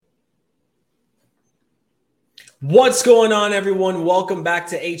What's going on, everyone? Welcome back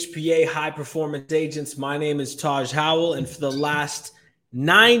to HPA High Performance Agents. My name is Taj Howell, and for the last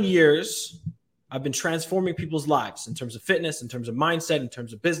 9 years, I've been transforming people's lives in terms of fitness, in terms of mindset, in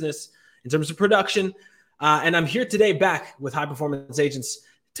terms of business, in terms of production. And I'm here today back with High Performance Agents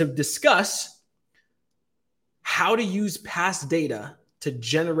to discuss how to use past data to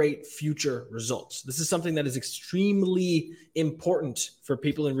generate future results. This is something that is extremely important for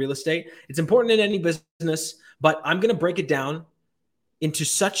people in real estate. It's important in any business, but I'm going to break it down into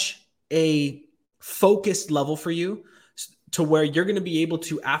such a focused level for you to where you're going to be able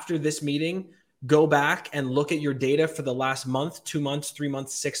to, after this meeting, go back and look at your data for the last month, 2 months, 3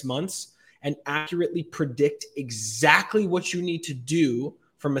 months, 6 months, and accurately predict exactly what you need to do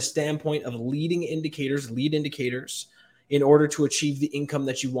from a standpoint of lead indicators, in order to achieve the income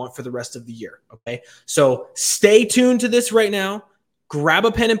that you want for the rest of the year. Okay. So stay tuned to this right now. Grab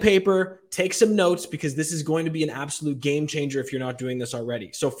a pen and paper, take some notes, because this is going to be an absolute game changer if you're not doing this already.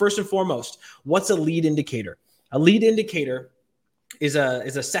 So first and foremost, what's a lead indicator? A lead indicator is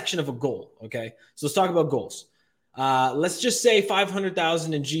a section of a goal. Okay. So let's talk about goals. Let's just say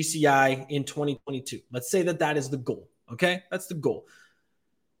 500,000 in GCI in 2022. Let's say that is the goal. Okay. That's the goal.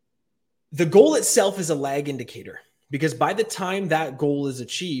 The goal itself is a lag indicator, because by the time that goal is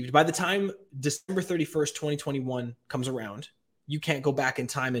achieved, by the time December 31st, 2021 comes around, you can't go back in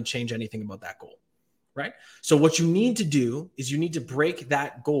time and change anything about that goal, right? So what you need to do is you need to break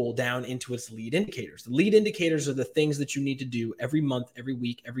that goal down into its lead indicators. The lead indicators are the things that you need to do every month, every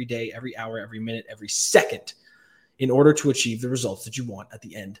week, every day, every hour, every minute, every second in order to achieve the results that you want at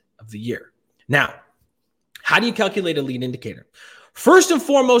the end of the year. Now, how do you calculate a lead indicator? First and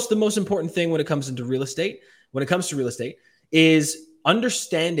foremost, the most important thing when it comes to real estate is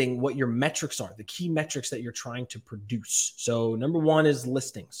understanding what your metrics are, the key metrics that you're trying to produce. So number one is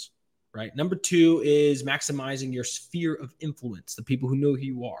listings, right? Number two is maximizing your sphere of influence, the people who know who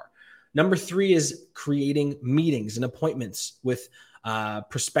you are. Number three is creating meetings and appointments with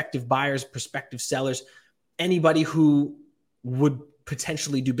prospective buyers, prospective sellers, anybody who would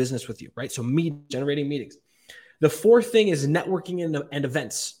potentially do business with you, right? So generating meetings. The fourth thing is networking and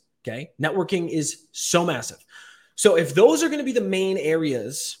events. Okay. Networking is so massive. So if those are going to be the main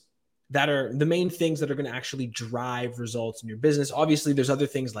areas that are the main things that are going to actually drive results in your business, obviously there's other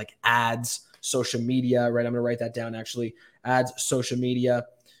things like ads, social media, right? I'm going to write that down actually. Ads, social media,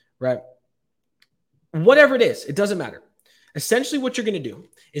 right? Whatever it is, it doesn't matter. Essentially what you're going to do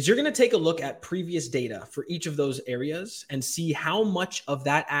is you're going to take a look at previous data for each of those areas and see how much of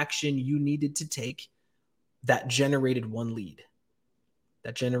that action you needed to take that generated one lead.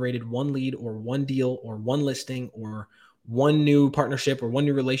 Or one deal or one listing or one new partnership or one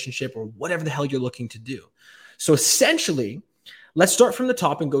new relationship or whatever the hell you're looking to do. So essentially, let's start from the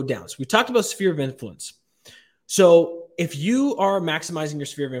top and go down. So we talked about sphere of influence. So if you are maximizing your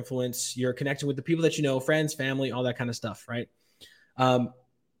sphere of influence, you're connecting with the people that you know, friends, family, all that kind of stuff, right?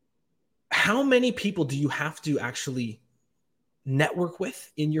 How many people do you have to actually network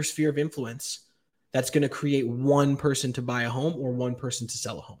with in your sphere of influence that's going to create one person to buy a home or one person to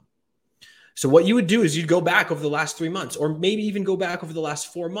sell a home? So what you would do is you'd go back over the last 3 months, or maybe even go back over the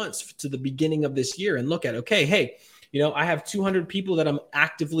last 4 months to the beginning of this year and look at, okay, hey, I have 200 people that I'm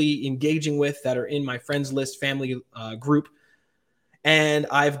actively engaging with that are in my friends list, family group, and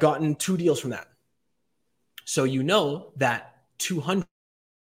I've gotten 2 deals from that. So you know that 200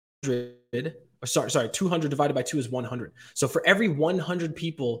 divided by 2 is 100. So for every 100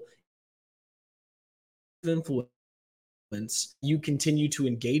 people influence you continue to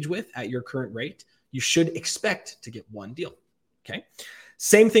engage with at your current rate, you should expect to get 1 deal. Okay.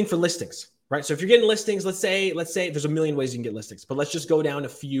 Same thing for listings, right? So if you're getting listings, let's say there's a million ways you can get listings, but let's just go down a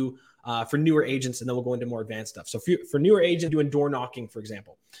few for newer agents, and then we'll go into more advanced stuff. So for newer agent doing door knocking, for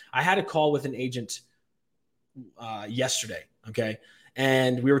example, I had a call with an agent yesterday. Okay.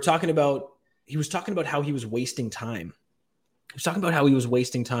 And he was talking about how he was wasting time.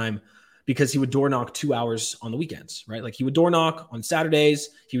 Because he would door knock 2 hours on the weekends, right? Like he would door knock on Saturdays.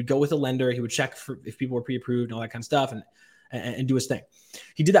 He would go with a lender. He would check for if people were pre-approved and all that kind of stuff and do his thing.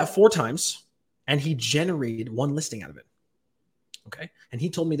 He did that 4 times and he generated 1 listing out of it. Okay. And he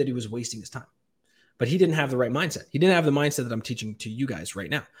told me that he was wasting his time, but he didn't have the right mindset. He didn't have the mindset that I'm teaching to you guys right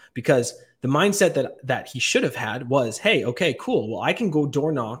now, because the mindset that he should have had was, hey, okay, cool. Well, I can go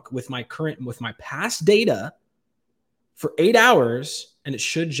door knock with my past data for 8 hours, and it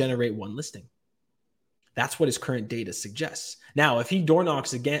should generate 1 listing. That's what his current data suggests. Now, if he door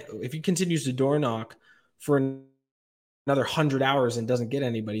knocks again, if he continues to door knock for another 100 hours and doesn't get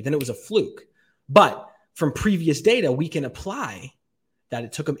anybody, then it was a fluke. But from previous data, we can apply that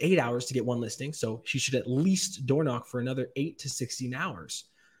it took him 8 hours to get one listing. So she should at least door knock for another 8 to 16 hours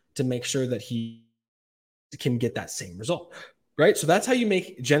to make sure that he can get that same result, right? So that's how you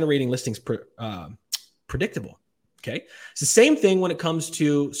make generating listings predictable. Okay. It's the same thing when it comes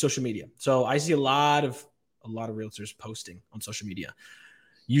to social media. So I see a lot of realtors posting on social media.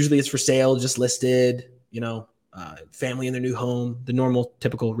 Usually it's for sale, just listed, family in their new home, the normal,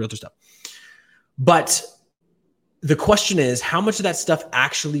 typical realtor stuff. But the question is, how much of that stuff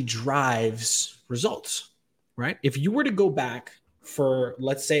actually drives results, right? If you were to go back for,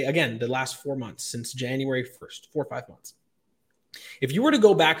 let's say, again, the last 4 months, since January 1st, 4 or 5 months, if you were to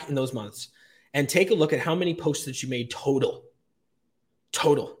go back in those months and take a look at how many posts that you made total,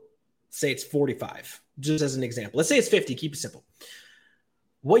 say it's 45, just as an example. Let's say it's 50, keep it simple.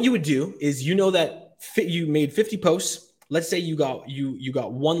 What you would do is, that you made 50 posts. Let's say you got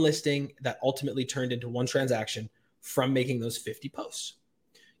one listing that ultimately turned into one transaction from making those 50 posts.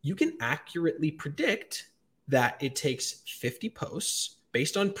 You can accurately predict that it takes 50 posts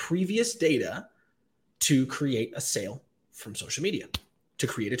based on previous data to create a sale from social media, to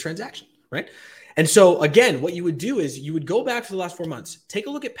create a transaction, right? And so again, what you would do is you would go back to the last 4 months, take a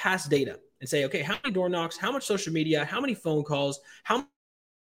look at past data and say, okay, how many door knocks, how much social media, how many phone calls,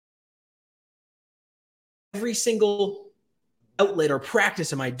 every single outlet or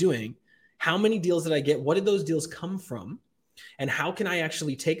practice am I doing? How many deals did I get? What did those deals come from? And how can I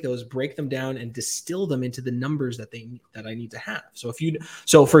actually take those, break them down, and distill them into the numbers that I need to have?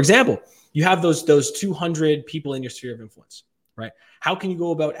 So for example, you have those 200 people in your sphere of influence, right? How can you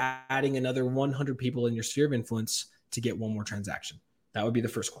go about adding another 100 people in your sphere of influence to get one more transaction? That would be the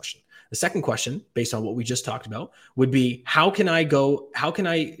first question. The second question, based on what we just talked about, would be how can I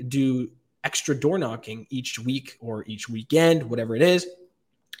do extra door knocking each week or each weekend, whatever it is,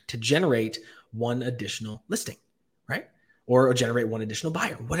 to generate one additional listing, right? Or generate one additional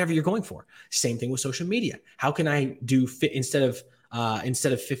buyer, whatever you're going for. Same thing with social media. How can I do instead of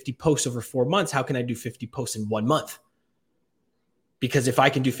 50 posts over 4 months, how can I do 50 posts in 1 month? Because if I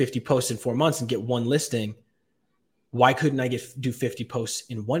can do 50 posts in 4 months and get one listing, why couldn't I do 50 posts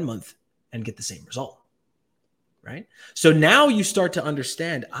in 1 month and get the same result? Right? So now you start to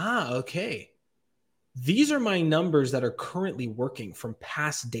understand, okay, these are my numbers that are currently working from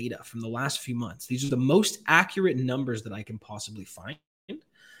past data from the last few months. These are the most accurate numbers that I can possibly find. And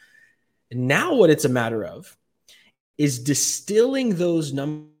now what it's a matter of is distilling those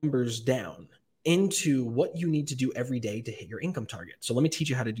numbers down into what you need to do every day to hit your income target. So let me teach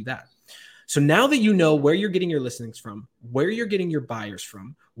you how to do that. So now that you know where you're getting your listings from, where you're getting your buyers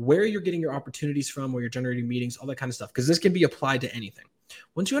from, where you're getting your opportunities from, where you're generating meetings, all that kind of stuff, because this can be applied to anything.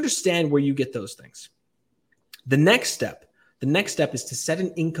 Once you understand where you get those things, the next step is to set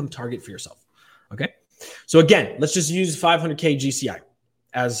an income target for yourself. Okay. So again, let's just use 500K GCI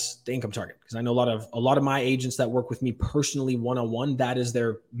as the income target, because I know a lot of my agents that work with me personally one-on-one, that is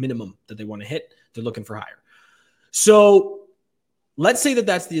their minimum that they want to hit. They're looking for higher. So let's say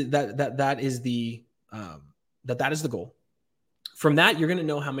that is the goal. From that, you're going to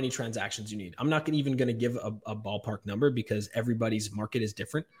know how many transactions you need. I'm not even going to give a ballpark number because everybody's market is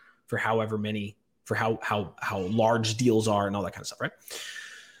different for how large deals are and all that kind of stuff, right?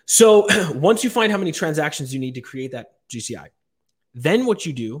 So once you find how many transactions you need to create that GCI, then what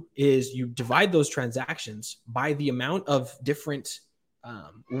you do is you divide those transactions by the amount of different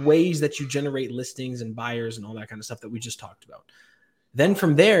ways that you generate listings and buyers and all that kind of stuff that we just talked about. Then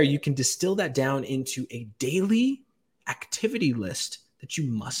from there, you can distill that down into a daily activity list that you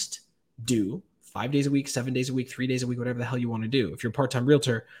must do 5 days a week, 7 days a week, 3 days a week, whatever the hell you want to do. If you're a part-time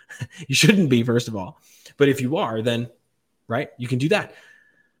realtor, you shouldn't be, first of all. But if you are, then, right, you can do that.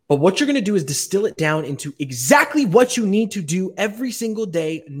 But what you're going to do is distill it down into exactly what you need to do every single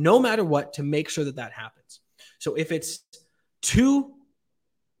day, no matter what, to make sure that happens. So if it's 2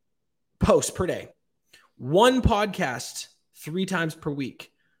 posts per day, 1 podcast 3 times per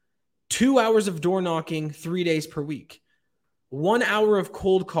week, 2 hours of door knocking 3 days per week, 1 hour of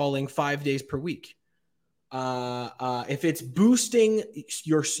cold calling 5 days per week. If it's boosting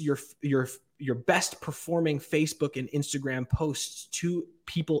your best performing Facebook and Instagram posts to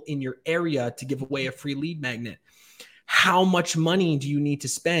people in your area to give away a free lead magnet, how much money do you need to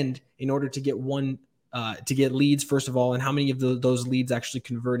spend in order to get leads, first of all, and how many of those leads actually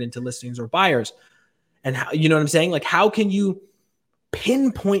convert into listings or buyers? And how, you know what I'm saying? Like, how can you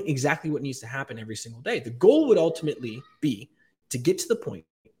pinpoint exactly what needs to happen every single day? The goal would ultimately be to get to the point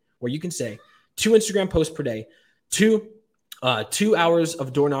where you can say 2 Instagram posts per day, 2 hours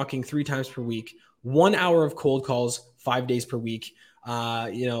of door knocking 3 times per week, 1 hour of cold calls 5 days per week,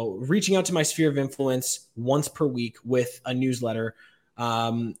 reaching out to my sphere of influence once per week with a newsletter,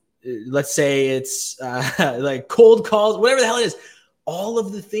 Let's say it's like cold calls, whatever the hell it is. All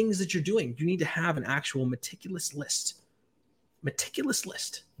of the things that you're doing, you need to have an actual meticulous list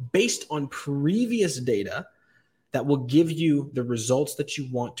based on previous data that will give you the results that you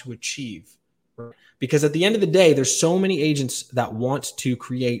want to achieve. Right? Because at the end of the day, there's so many agents that want to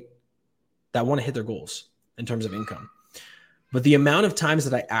hit their goals in terms of income. But the amount of times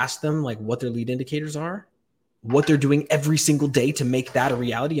that I ask them like what their lead indicators are, what they're doing every single day to make that a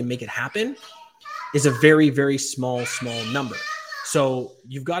reality and make it happen is a very, very small number. So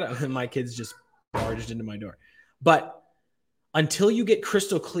you've got to, my kids just barged into my door. But until you get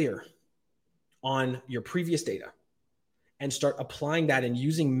crystal clear on your previous data and start applying that and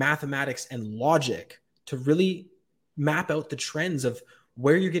using mathematics and logic to really map out the trends of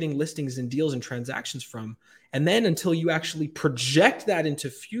where you're getting listings and deals and transactions from, and then until you actually project that into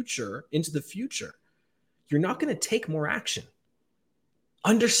the future, you're not going to take more action.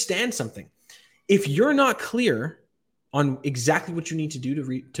 Understand something. If you're not clear on exactly what you need to do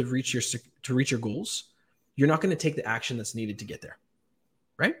to reach your goals, you're not going to take the action that's needed to get there,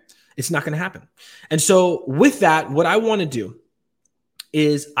 right? It's not going to happen. And so with that, what I want to do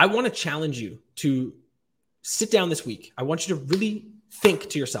is I want to challenge you to sit down this week. I want you to really think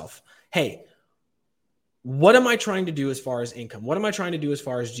to yourself, hey, what am I trying to do as far as income? What am I trying to do as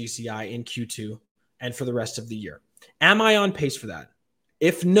far as GCI in Q2 and for the rest of the year? Am I on pace for that?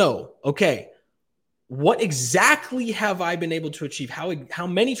 If no, okay, what exactly have I been able to achieve? How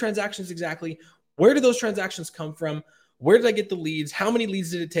many transactions exactly? Where do those transactions come from? Where did I get the leads? How many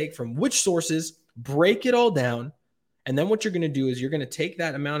leads did it take from which sources? Break it all down. And then what you're going to do is you're going to take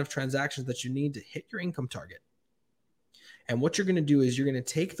that amount of transactions that you need to hit your income target. And what you're going to do is you're going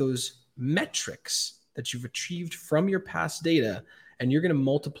to take those metrics that you've achieved from your past data, and you're going to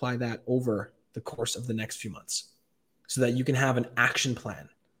multiply that over the course of the next few months so that you can have an action plan,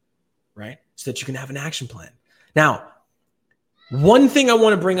 right? So that you can have an action plan. Now, one thing I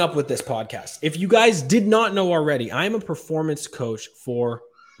want to bring up with this podcast, if you guys did not know already, I'm a performance coach for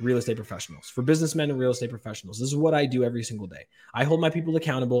real estate professionals, for businessmen and real estate professionals. This is what I do every single day. I hold my people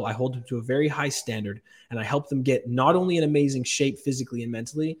accountable. I hold them to a very high standard, and I help them get not only in amazing shape physically and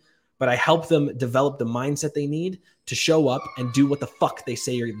mentally, but I help them develop the mindset they need to show up and do what the fuck they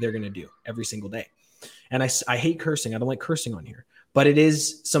say they're going to do every single day. And I hate cursing. I don't like cursing on here, but it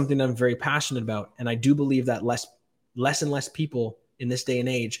is something that I'm very passionate about. And I do believe that less and less people in this day and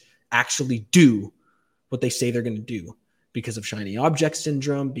age actually do what they say they're going to do because of shiny object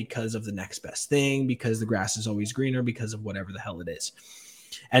syndrome, because of the next best thing, because the grass is always greener, because of whatever the hell it is.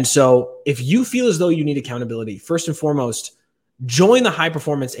 And so if you feel as though you need accountability, first and foremost, join the High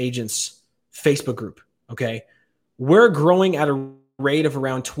Performance Agents Facebook group, okay? We're growing at a rate of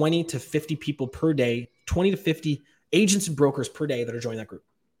around 20 to 50 people per day, 20 to 50 agents and brokers per day that are joining that group,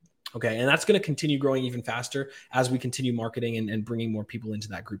 okay? And that's going to continue growing even faster as we continue marketing and bringing more people into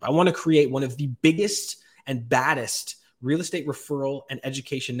that group. I want to create one of the biggest and baddest real estate referral and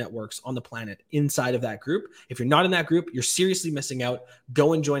education networks on the planet inside of that group. If you're not in that group, you're seriously missing out.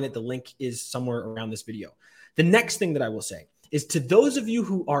 Go and join it. The link is somewhere around this video. The next thing that I will say is to those of you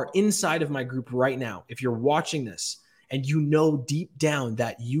who are inside of my group right now, if you're watching this and you know deep down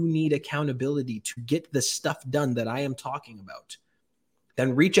that you need accountability to get the stuff done that I am talking about,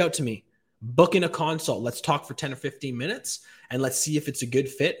 then reach out to me, book in a consult. Let's talk for 10 or 15 minutes and let's see if it's a good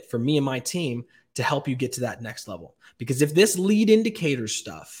fit for me and my team to help you get to that next level. Because if this lead indicator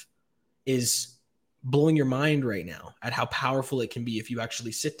stuff is blowing your mind right now at how powerful it can be if you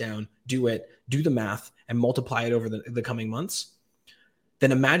actually sit down, do it, do the math, and multiply it over the coming months,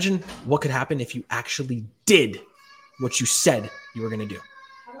 then imagine what could happen if you actually did what you said you were going to do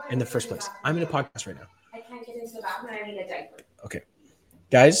in the first place. I'm in a podcast right now. I can't get into the bathroom and I need a diaper. Okay.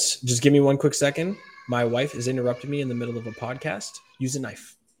 Guys, just give me one quick second. My wife is interrupting me in the middle of a podcast. Use a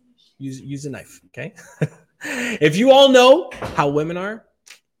knife. Use a knife, okay? If you all know how women are,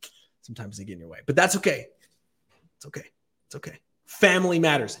 sometimes they get in your way, but that's okay. It's okay. It's okay. Family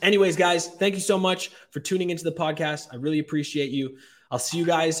matters. Anyways, guys, thank you so much for tuning into the podcast. I really appreciate you. I'll see you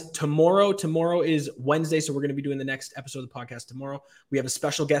guys tomorrow. Tomorrow is Wednesday, so we're going to be doing the next episode of the podcast tomorrow. We have a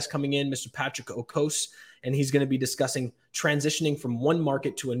special guest coming in, Mr. Patrick Okos, and he's going to be discussing transitioning from one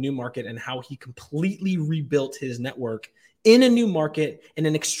market to a new market and how he completely rebuilt his network in a new market in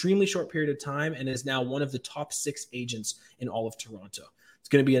an extremely short period of time and is now one of the top 6 agents in all of Toronto. It's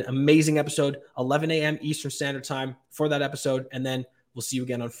going to be an amazing episode, 11 a.m. Eastern Standard Time for that episode, and then we'll see you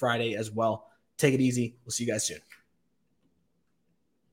again on Friday as well. Take it easy. We'll see you guys soon.